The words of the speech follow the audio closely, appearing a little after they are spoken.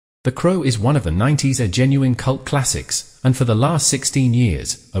The Crow is one of the 90s a genuine cult classics, and for the last 16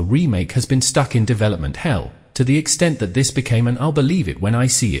 years, a remake has been stuck in development hell, to the extent that this became an I'll believe it when I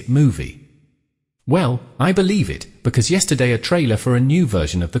see it movie. Well, I believe it, because yesterday a trailer for a new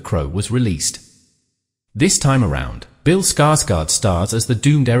version of The Crow was released. This time around, Bill Skarsgård stars as the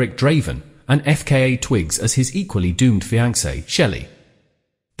doomed Eric Draven, and FKA Twigs as his equally doomed fiancée, Shelley.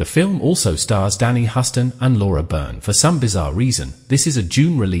 The film also stars Danny Huston and Laura Byrne. For some bizarre reason, this is a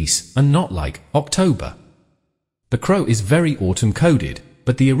June release and not like October. The Crow is very autumn-coded,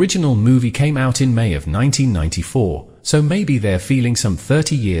 but the original movie came out in May of 1994, so maybe they're feeling some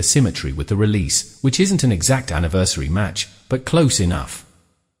 30-year symmetry with the release, which isn't an exact anniversary match, but close enough.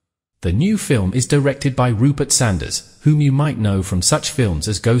 The new film is directed by Rupert Sanders, whom you might know from such films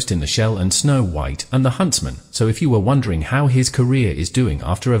as Ghost in the Shell and Snow White and The Huntsman, so if you were wondering how his career is doing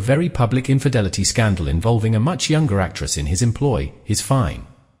after a very public infidelity scandal involving a much younger actress in his employ, he's fine.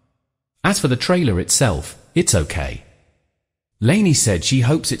 As for the trailer itself, it's okay. Lainey said she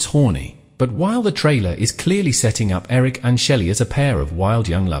hopes it's horny, but while the trailer is clearly setting up Eric and Shelley as a pair of wild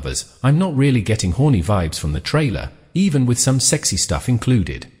young lovers, I'm not really getting horny vibes from the trailer, even with some sexy stuff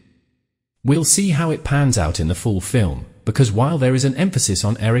included. We'll see how it pans out in the full film, because while there is an emphasis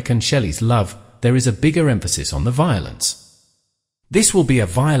on Eric and Shelley's love, there is a bigger emphasis on the violence. This will be a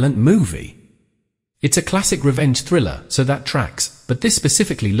violent movie. It's a classic revenge thriller, so that tracks, but this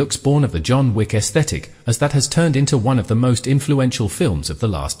specifically looks born of the John Wick aesthetic, as that has turned into one of the most influential films of the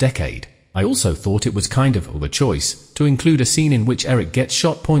last decade. I also thought it was kind of a choice to include a scene in which Eric gets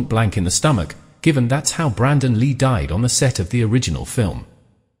shot point blank in the stomach, given that's how Brandon Lee died on the set of the original film.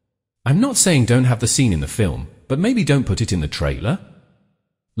 I'm not saying don't have the scene in the film, but maybe don't put it in the trailer?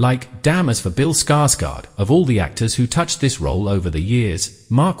 Like, damn, as for Bill Skarsgård, of all the actors who touched this role over the years,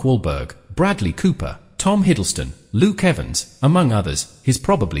 Mark Wahlberg, Bradley Cooper, Tom Hiddleston, Luke Evans, among others, he's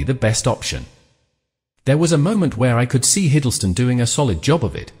probably the best option. There was a moment where I could see Hiddleston doing a solid job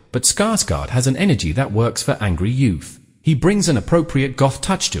of it, but Skarsgård has an energy that works for angry youth. He brings an appropriate goth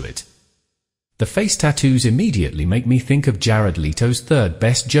touch to it. The face tattoos immediately make me think of Jared Leto's third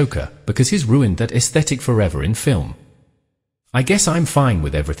best Joker, because he's ruined that aesthetic forever in film. I guess I'm fine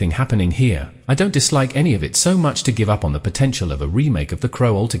with everything happening here. I don't dislike any of it so much to give up on the potential of a remake of The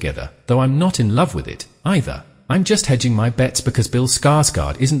Crow altogether, though I'm not in love with it, either. I'm just hedging my bets because Bill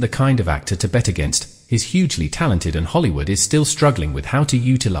Skarsgård isn't the kind of actor to bet against. He's hugely talented and Hollywood is still struggling with how to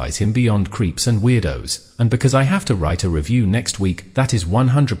utilize him beyond creeps and weirdos, and because I have to write a review next week, that is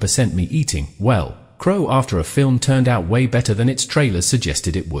 100% me eating, well, crow after a film turned out way better than its trailers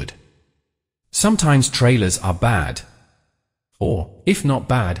suggested it would. Sometimes trailers are bad. Or, if not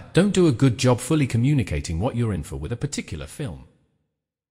bad, don't do a good job fully communicating what you're in for with a particular film.